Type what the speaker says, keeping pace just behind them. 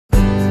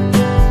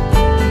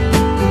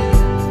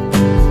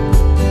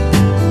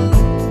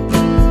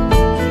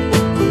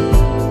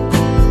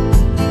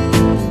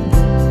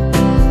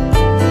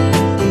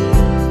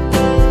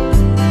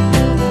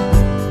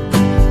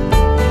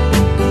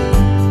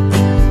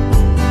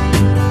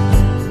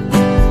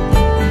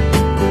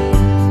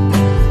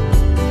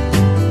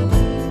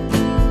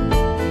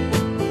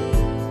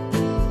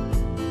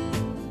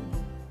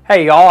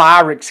Hey y'all,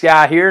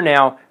 IrixGuy here.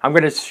 Now, I'm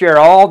going to share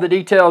all the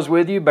details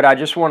with you, but I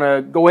just want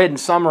to go ahead and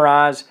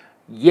summarize.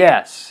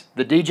 Yes,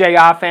 the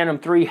DJI Phantom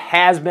 3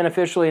 has been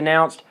officially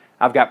announced.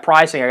 I've got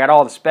pricing, I got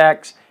all the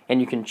specs, and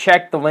you can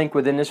check the link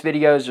within this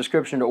video's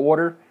description to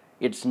order.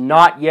 It's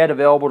not yet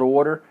available to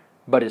order,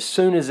 but as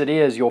soon as it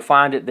is, you'll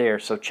find it there.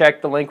 So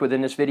check the link within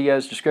this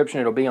video's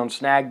description. It'll be on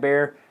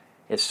SnagBear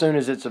as soon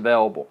as it's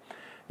available.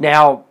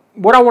 Now,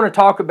 what I want to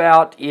talk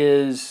about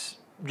is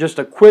just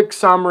a quick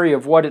summary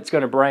of what it's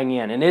going to bring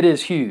in, and it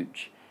is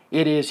huge.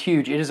 It is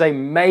huge. It is a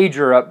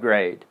major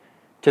upgrade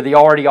to the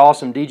already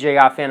awesome DJI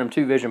Phantom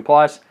 2 Vision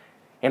Plus,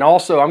 and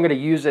also I'm going to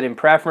use it in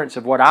preference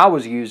of what I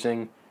was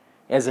using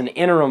as an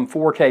interim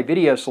 4K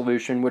video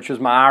solution, which was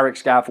my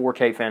IrixGuy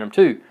 4K Phantom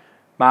 2.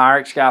 My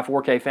IrixGuy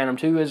 4K Phantom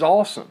 2 is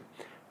awesome,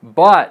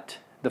 but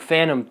the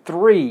Phantom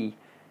 3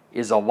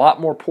 is a lot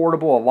more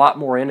portable, a lot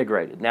more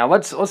integrated. Now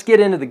let's get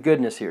into the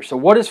goodness here. So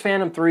what is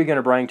Phantom 3 going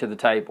to bring to the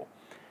table?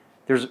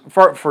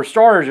 For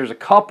starters, there's a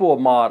couple of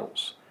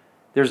models.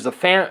 There's the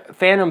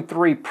Phantom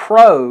 3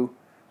 Pro,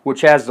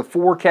 which has the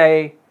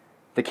 4K,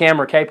 the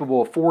camera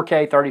capable of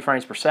 4K 30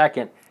 frames per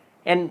second,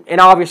 and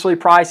obviously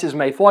prices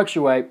may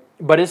fluctuate,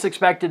 but it's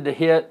expected to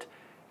hit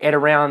at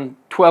around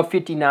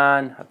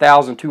 $1,259,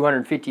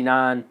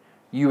 $1,259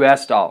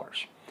 US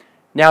dollars.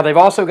 Now they've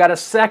also got a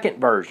second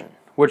version,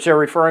 which they're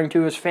referring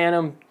to as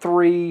Phantom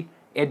 3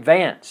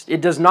 Advanced.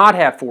 It does not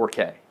have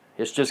 4K.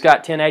 It's just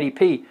got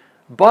 1080p.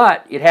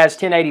 But it has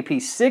 1080p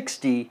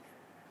 60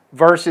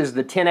 versus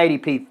the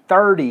 1080p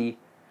 30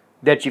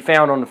 that you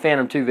found on the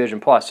Phantom 2 Vision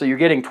Plus. So you're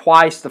getting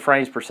twice the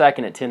frames per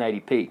second at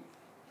 1080p.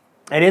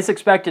 And it's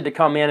expected to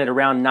come in at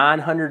around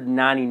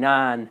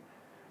 $999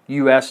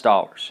 US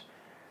dollars.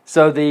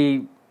 So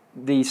the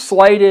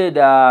slated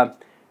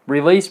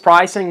release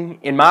pricing,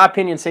 in my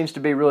opinion, seems to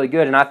be really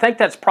good. And I think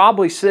that's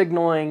probably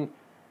signaling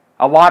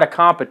a lot of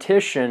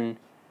competition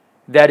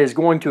that is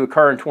going to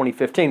occur in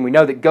 2015. We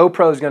know that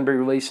GoPro is going to be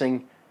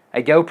releasing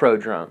a GoPro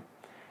drone.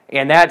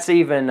 And that's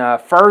even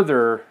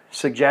further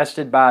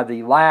suggested by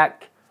the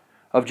lack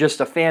of just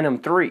a Phantom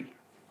 3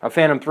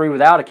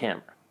 without a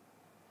camera.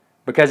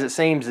 Because it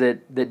seems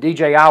that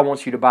DJI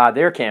wants you to buy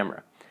their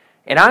camera.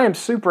 And I am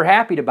super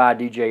happy to buy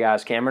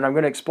DJI's camera, and I'm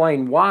going to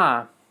explain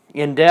why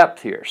in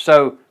depth here.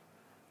 So,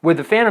 with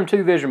the Phantom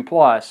 2 Vision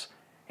Plus,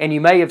 and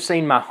you may have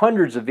seen my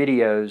hundreds of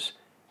videos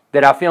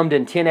that I filmed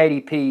in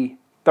 1080p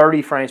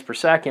 30 frames per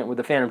second with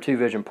the Phantom 2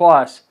 Vision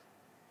Plus,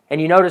 and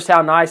you noticed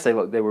how nice they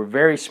looked. They were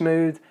very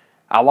smooth.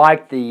 I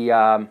liked the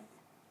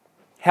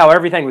how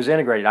everything was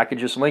integrated. I could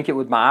just link it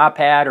with my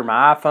iPad or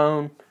my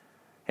iPhone,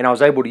 and I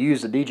was able to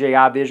use the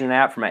DJI Vision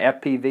app for my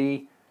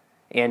FPV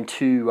and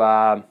to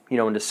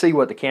and to see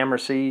what the camera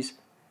sees.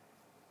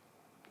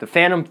 The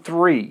Phantom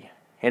 3,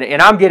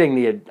 and I'm getting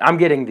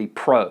the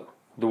Pro,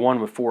 the one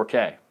with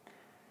 4K.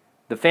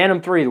 The Phantom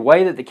 3, the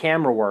way that the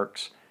camera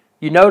works,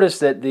 you notice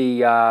that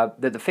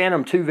the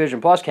Phantom 2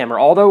 Vision Plus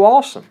camera, although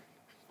awesome,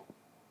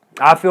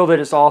 I feel that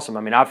it's awesome.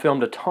 I mean, I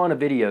filmed a ton of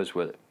videos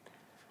with it.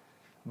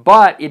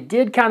 But it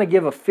did kind of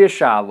give a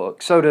fisheye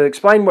look. So to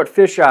explain what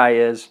fisheye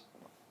is,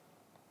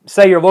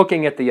 say you're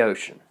looking at the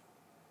ocean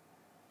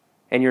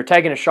and you're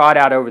taking a shot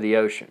out over the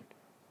ocean.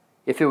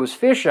 If it was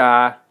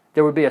fisheye,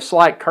 there would be a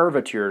slight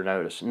curvature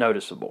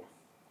noticeable.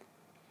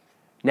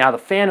 Now the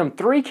Phantom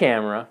 3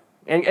 camera,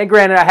 and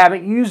granted I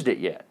haven't used it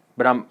yet,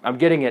 but I'm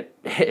getting it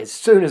as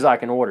soon as I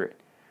can order it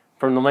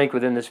from the link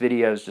within this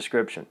video's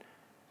description.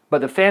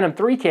 But the Phantom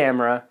 3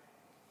 camera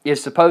is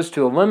supposed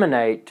to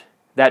eliminate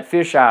that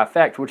fisheye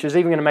effect, which is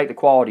even going to make the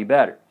quality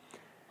better.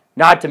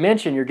 Not to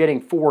mention you're getting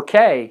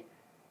 4K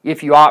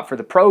if you opt for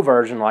the Pro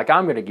version like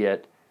I'm going to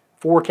get,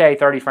 4K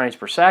 30 frames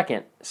per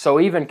second. So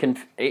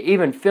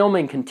even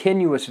filming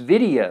continuous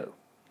video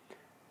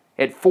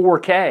at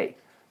 4K,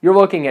 you're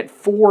looking at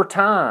 4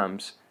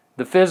 times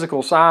the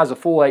physical size of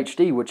Full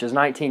HD, which is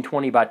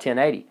 1920 by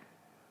 1080.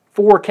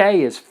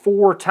 4K is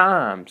 4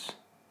 times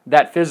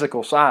that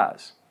physical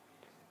size.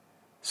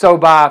 So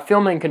by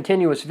filming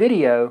continuous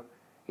video,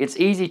 it's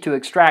easy to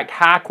extract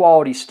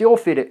high-quality still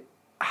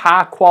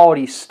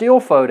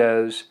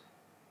photos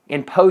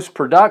in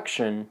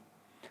post-production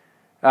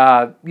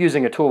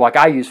using a tool like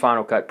I use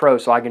Final Cut Pro,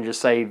 so I can just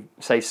save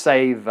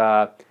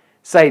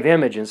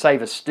image and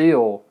save a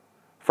still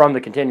from the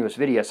continuous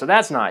video. So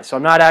that's nice. So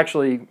I'm not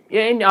actually,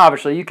 and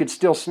obviously you could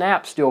still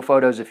snap still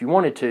photos if you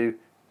wanted to,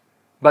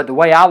 but the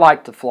way I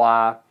like to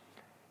fly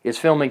is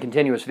filming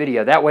continuous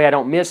video. That way I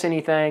don't miss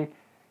anything,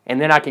 and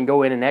then I can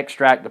go in and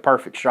extract the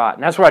perfect shot.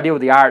 And that's what I did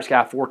with the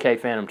IrixGuy 4K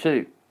Phantom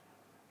 2.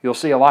 You'll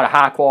see a lot of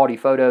high-quality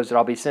photos that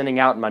I'll be sending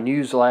out in my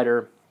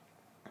newsletter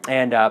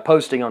and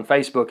posting on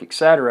Facebook,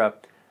 etc.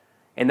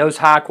 And those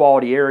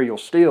high-quality aerial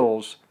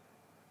stills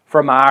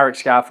from my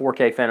IrixGuy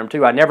 4K Phantom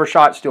 2, I never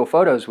shot still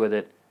photos with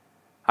it.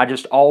 I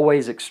just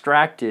always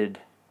extracted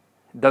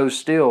those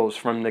stills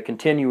from the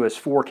continuous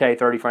 4K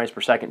 30 frames per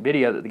second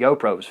video that the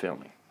GoPro was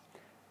filming.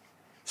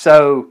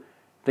 So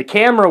the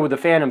camera with the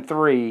Phantom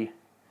 3,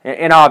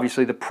 and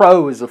obviously the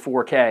Pro is the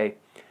 4K.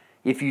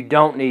 If you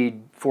don't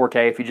need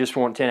 4K, if you just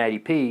want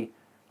 1080p,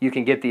 you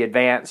can get the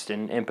advanced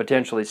and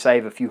potentially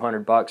save a few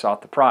 $100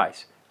 off the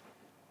price.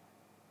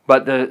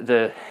 But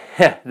the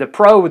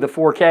Pro with the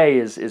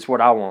 4K is what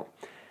I want.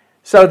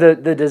 So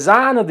the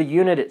design of the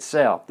unit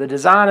itself, the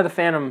design of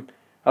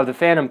the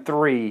Phantom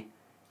 3,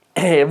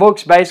 it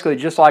looks basically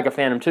just like a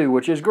Phantom 2,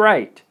 which is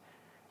great.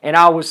 And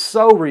I was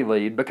so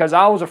relieved because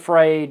I was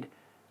afraid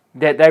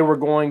that they were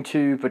going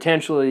to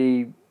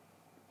potentially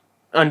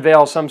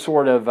unveil some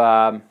sort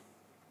of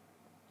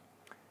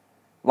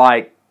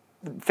like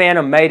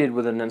Phantom mated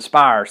with an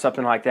Inspire,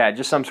 something like that,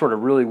 just some sort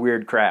of really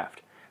weird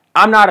craft.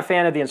 I'm not a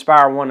fan of the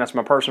Inspire 1. That's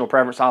my personal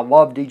preference. I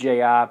love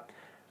DJI.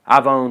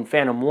 I've owned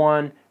Phantom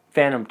 1,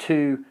 Phantom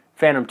 2,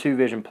 Phantom 2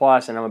 Vision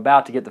Plus, and I'm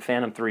about to get the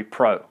Phantom 3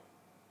 Pro.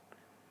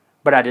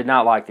 But I did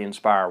not like the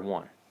Inspire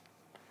 1.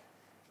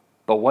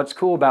 But what's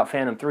cool about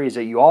Phantom 3 is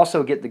that you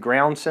also get the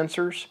ground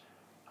sensors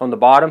on the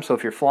bottom, so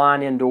if you're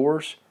flying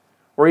indoors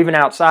or even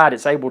outside,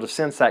 it's able to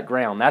sense that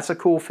ground. That's a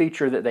cool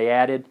feature that they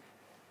added.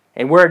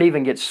 And where it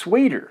even gets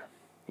sweeter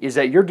is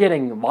that you're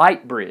getting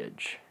light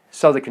bridge.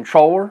 So the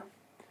controller,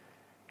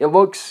 it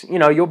looks, you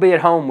know, you'll be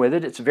at home with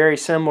it. It's a very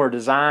similar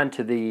design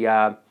to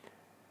the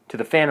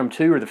Phantom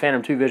 2 or the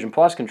Phantom 2 Vision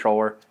Plus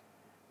controller,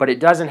 but it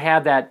doesn't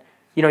have that.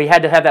 You know, you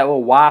had to have that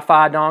little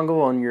Wi-Fi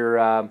dongle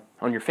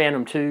on your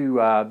Phantom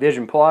 2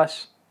 Vision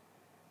Plus.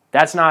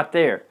 That's not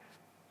there.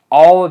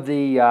 All of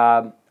the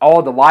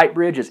light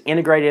bridge is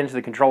integrated into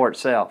the controller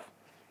itself,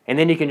 and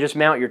then you can just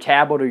mount your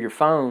tablet or your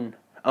phone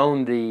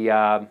on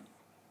the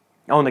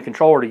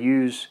controller to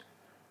use,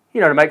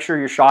 you know, to make sure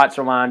your shots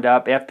are lined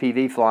up,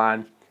 FPV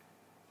flying.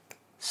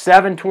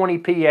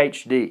 720p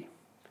HD.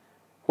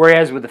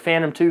 Whereas with the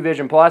Phantom 2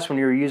 Vision Plus, when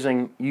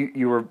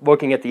you were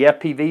looking at the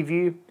FPV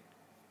view,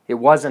 it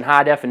wasn't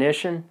high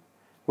definition.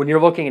 When you're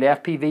looking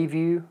at FPV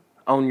view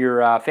on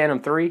your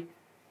Phantom 3,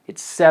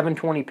 it's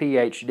 720p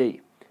HD.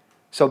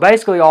 So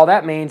basically all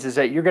that means is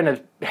that you're going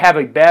to have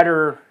a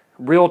better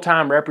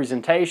real-time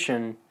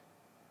representation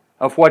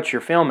of what you're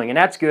filming. And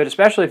that's good,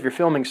 especially if you're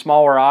filming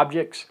smaller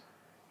objects,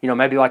 you know,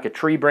 maybe like a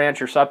tree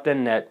branch or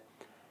something that,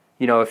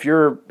 you know, if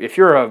you're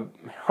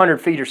 100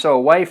 feet or so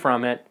away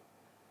from it,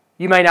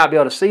 you may not be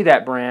able to see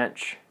that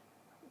branch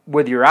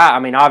with your eye. I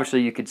mean,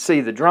 obviously you could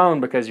see the drone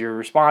because you're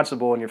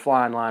responsible and you're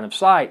flying line of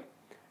sight,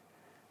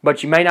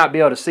 but you may not be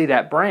able to see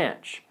that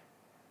branch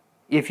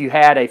if you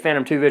had a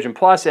Phantom 2 Vision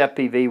Plus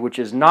FPV, which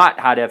is not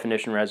high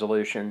definition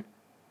resolution,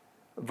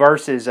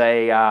 versus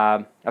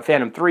a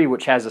Phantom 3,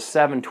 which has a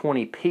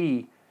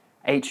 720p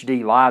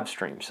HD live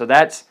stream. So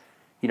that's,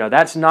 you know,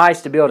 that's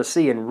nice to be able to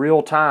see in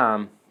real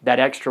time that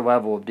extra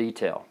level of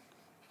detail.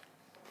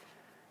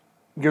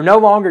 You're no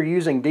longer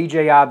using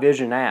DJI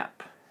Vision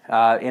app,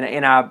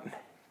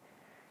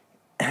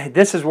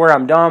 this is where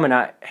I'm dumb, and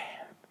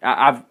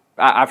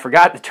I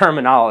forgot the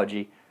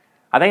terminology.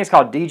 I think it's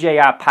called DJI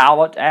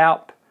Pilot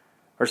App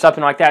or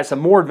something like that. It's a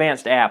more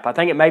advanced app. I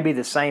think it may be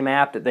the same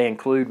app that they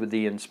include with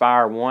the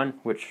Inspire 1,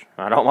 which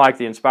I don't like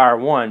the Inspire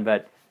 1,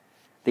 but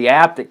the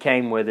app that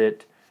came with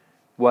it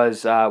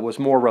was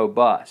more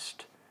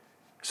robust.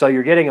 So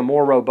you're getting a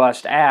more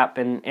robust app,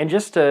 and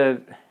just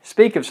to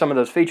speak of some of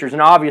those features,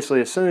 and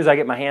obviously as soon as I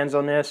get my hands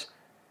on this,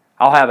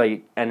 I'll have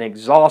an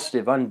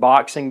exhaustive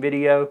unboxing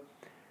video,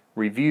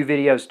 review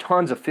videos,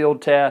 tons of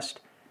field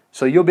tests,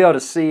 so you'll be able to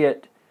see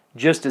it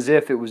just as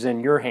if it was in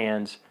your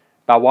hands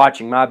by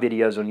watching my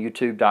videos on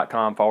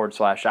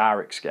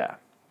youtube.com/IrixGuy.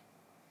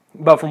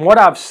 But from what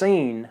I've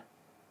seen,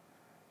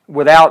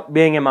 without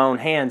being in my own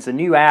hands, the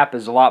new app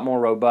is a lot more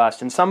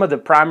robust, and some of the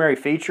primary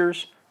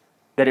features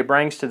that it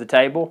brings to the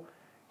table,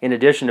 in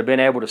addition to being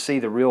able to see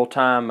the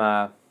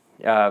real-time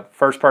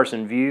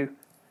first-person view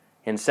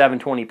in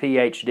 720p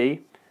HD,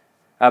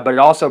 but it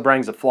also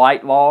brings a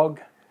flight log,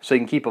 so you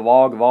can keep a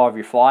log of all of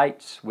your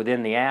flights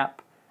within the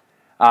app.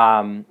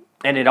 And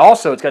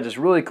it's got this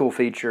really cool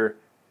feature,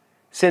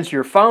 since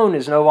your phone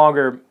is no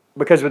longer,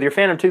 because with your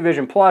Phantom 2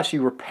 Vision Plus,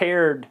 you were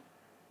paired,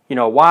 you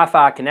know, a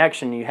Wi-Fi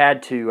connection, you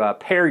had to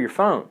pair your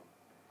phone.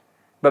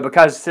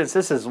 But since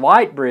this is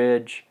light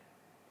bridge,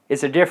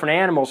 it's a different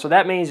animal, so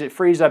that means it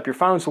frees up your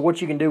phone. So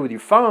what you can do with your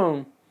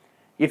phone,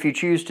 if you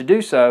choose to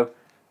do so,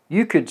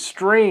 you could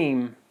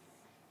stream.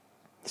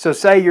 So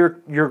say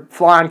you're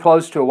flying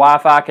close to a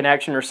Wi-Fi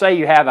connection, or say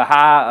you have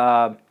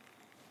a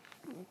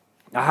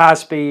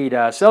high-speed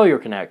cellular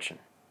connection.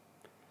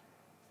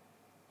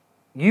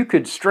 You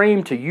could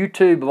stream to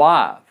YouTube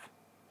Live.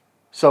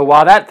 So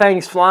while that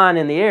thing's flying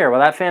in the air,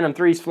 while that Phantom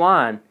 3's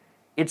flying,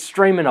 it's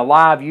streaming a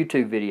live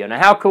YouTube video. Now,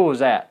 how cool is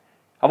that?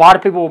 A lot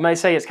of people may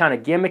say it's kind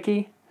of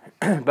gimmicky,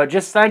 but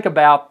just think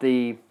about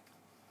the,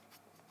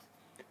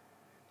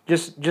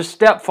 just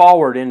step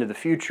forward into the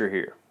future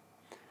here.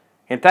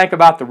 And think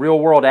about the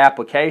real-world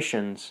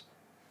applications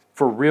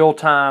for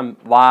real-time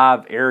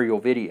live aerial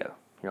video.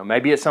 You know,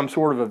 maybe it's some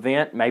sort of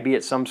event, maybe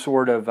it's some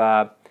sort of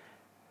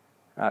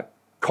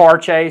car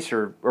chase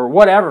or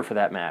whatever for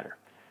that matter.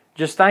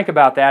 Just think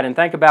about that and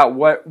think about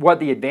what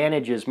the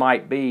advantages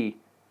might be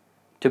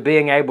to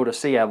being able to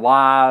see a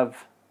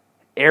live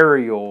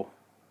aerial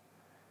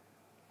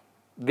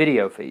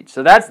video feed.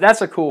 So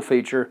that's a cool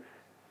feature.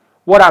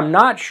 What I'm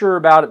not sure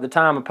about at the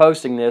time of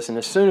posting this, and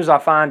as soon as I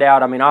find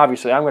out, I mean,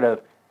 obviously I'm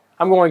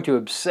going to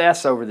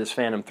obsess over this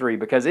Phantom 3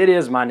 because it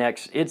is my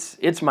next,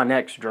 it's my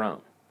next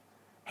drone.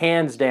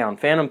 Hands down.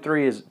 Phantom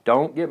 3 is,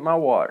 don't get my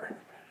water.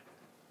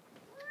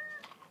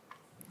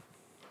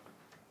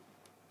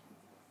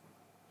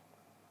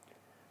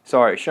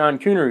 Sorry, Sean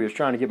Coonery was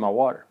trying to get my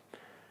water.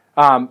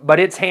 But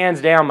it's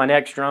hands down my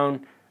next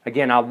drone.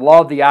 Again, I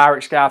love the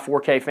IrixGuy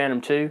 4K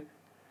Phantom 2,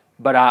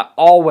 but I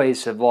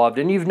always have loved,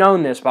 and you've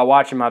known this by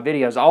watching my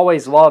videos, I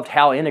always loved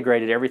how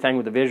integrated everything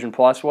with the Vision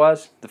Plus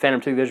was, the Phantom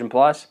 2 Vision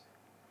Plus.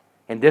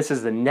 And this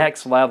is the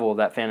next level of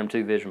that Phantom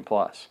 2 Vision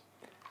Plus.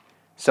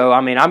 So,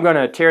 I mean, I'm going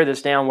to tear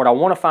this down. What I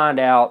want to find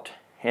out,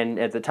 and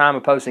at the time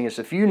of posting this,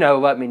 if you know,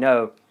 let me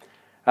know.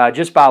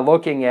 Just by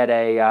looking at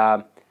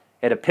a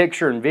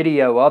picture and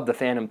video of the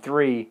Phantom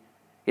 3,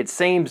 it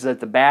seems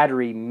that the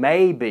battery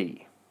may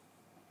be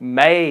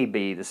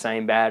the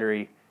same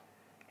battery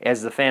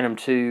as the Phantom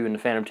 2 and the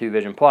Phantom 2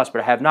 Vision Plus,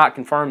 but I have not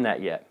confirmed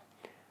that yet.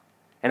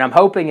 And I'm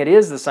hoping it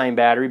is the same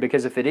battery,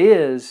 because if it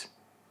is,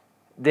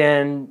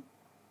 then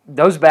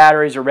those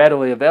batteries are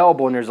readily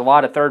available, and there's a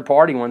lot of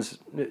third-party ones,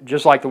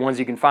 just like the ones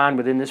you can find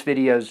within this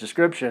video's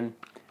description,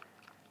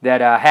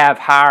 that have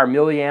higher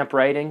milliamp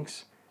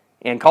ratings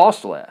and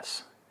cost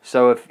less.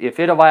 So if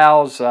it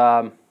allows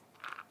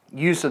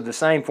use of the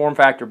same form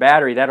factor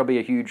battery, that'll be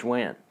a huge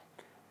win.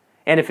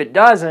 And if it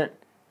doesn't,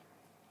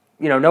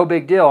 you know, no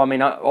big deal. I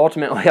mean,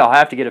 ultimately I'll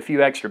have to get a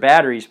few extra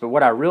batteries, but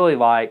what I really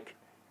like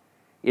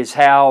is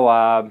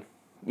how,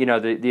 you know,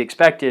 the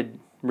expected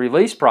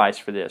release price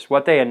for this,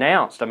 what they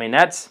announced. I mean,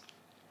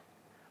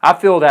 I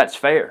feel that's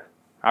fair.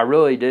 I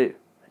really do.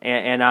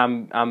 And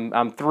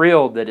I'm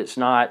thrilled that it's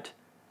not,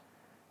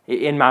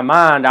 in my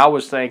mind, I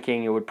was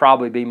thinking it would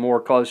probably be more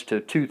close to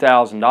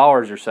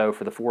 $2,000 or so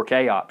for the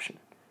 4K option,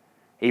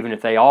 even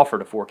if they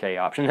offered a 4K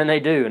option, and they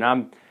do.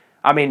 And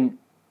I mean,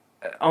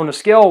 on a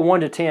scale of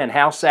 1 to 10,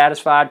 how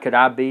satisfied could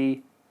I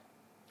be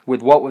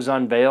with what was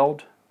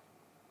unveiled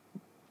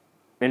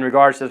in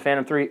regards to the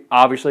Phantom 3?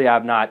 Obviously,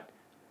 I've not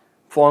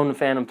flown the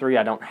Phantom 3.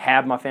 I don't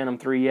have my Phantom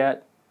 3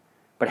 yet.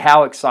 But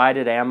how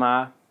excited am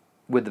I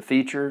with the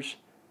features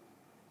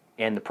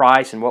and the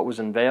price and what was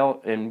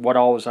unveiled and what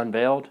all was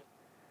unveiled?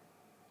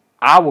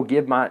 I will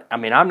give I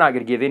mean, I'm not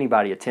going to give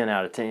anybody a 10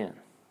 out of 10.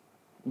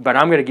 But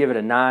I'm going to give it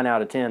a 9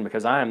 out of 10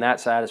 because I am that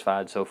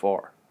satisfied so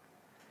far.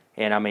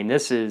 And I mean,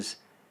 this is,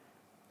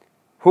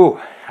 whew,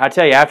 I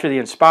tell you, after the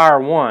Inspire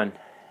 1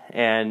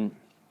 and,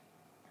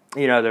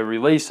 you know, the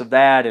release of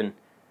that, and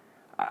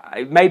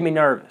it made me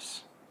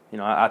nervous. You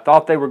know, I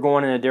thought they were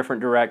going in a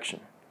different direction.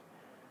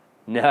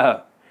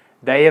 No,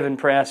 they have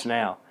impressed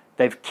now.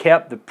 They've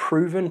kept the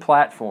proven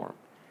platform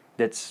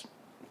that's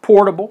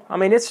portable. I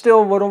mean, it's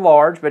still a little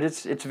large, but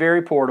it's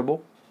very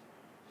portable.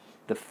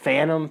 The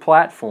Phantom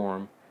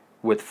platform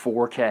with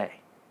 4K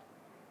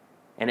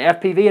and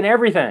FPV and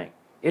everything.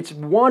 It's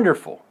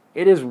wonderful.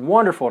 It is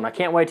wonderful, and I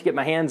can't wait to get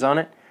my hands on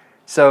it.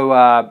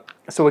 So,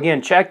 so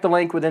again, check the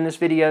link within this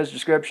video's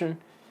description.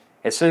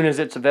 As soon as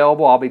it's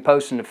available, I'll be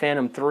posting the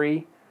Phantom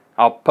 3.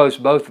 I'll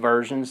post both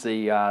versions,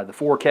 the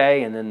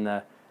 4K and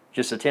then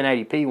just the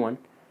 1080p one.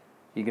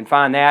 You can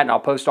find that, and I'll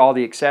post all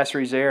the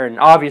accessories there. And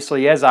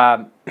obviously, as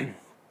I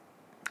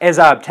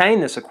obtain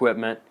this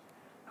equipment,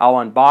 I'll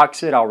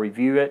unbox it, I'll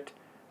review it,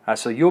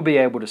 so you'll be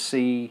able to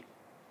see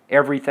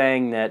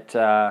everything that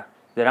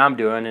I'm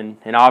doing,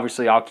 and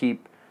obviously I'll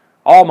keep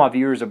all my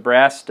viewers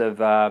abreast of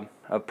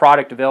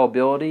product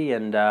availability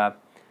and all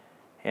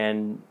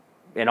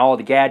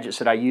the gadgets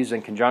that I use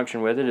in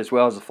conjunction with it, as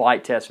well as the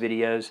flight test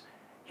videos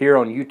here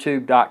on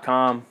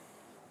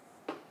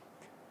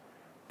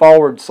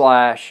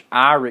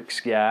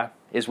youtube.com/IrixGuy,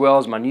 as well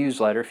as my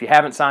newsletter. If you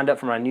haven't signed up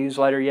for my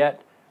newsletter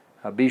yet,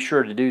 be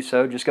sure to do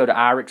so. Just go to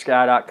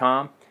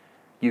IrixGuy.com.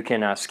 You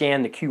can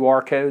scan the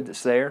QR code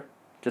that's there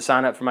to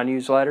sign up for my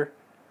newsletter,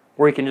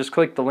 or you can just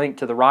click the link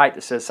to the right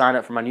that says sign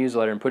up for my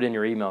newsletter and put in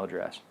your email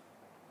address.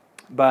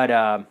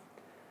 But,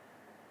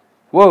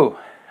 whoa,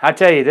 I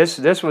tell you,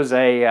 this was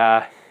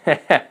a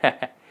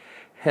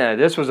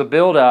this was a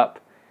build-up,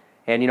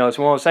 and you know, it's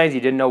one of those things you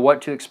didn't know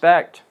what to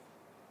expect,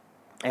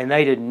 and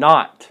they did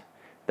not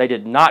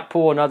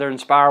pull another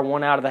Inspire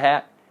 1 out of the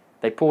hat.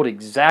 They pulled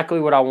exactly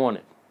what I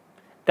wanted.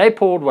 They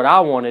pulled what I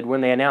wanted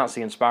when they announced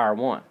the Inspire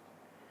 1.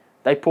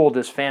 They pulled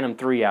this Phantom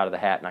 3 out of the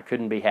hat, and I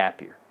couldn't be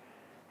happier.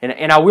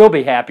 And I will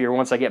be happier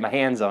once I get my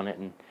hands on it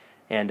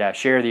and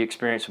share the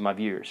experience with my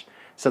viewers.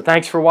 So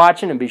thanks for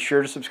watching, and be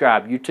sure to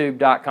subscribe.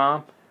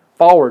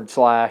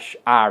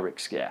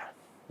 youtube.com/IrixGuy.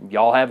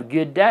 Y'all have a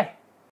good day.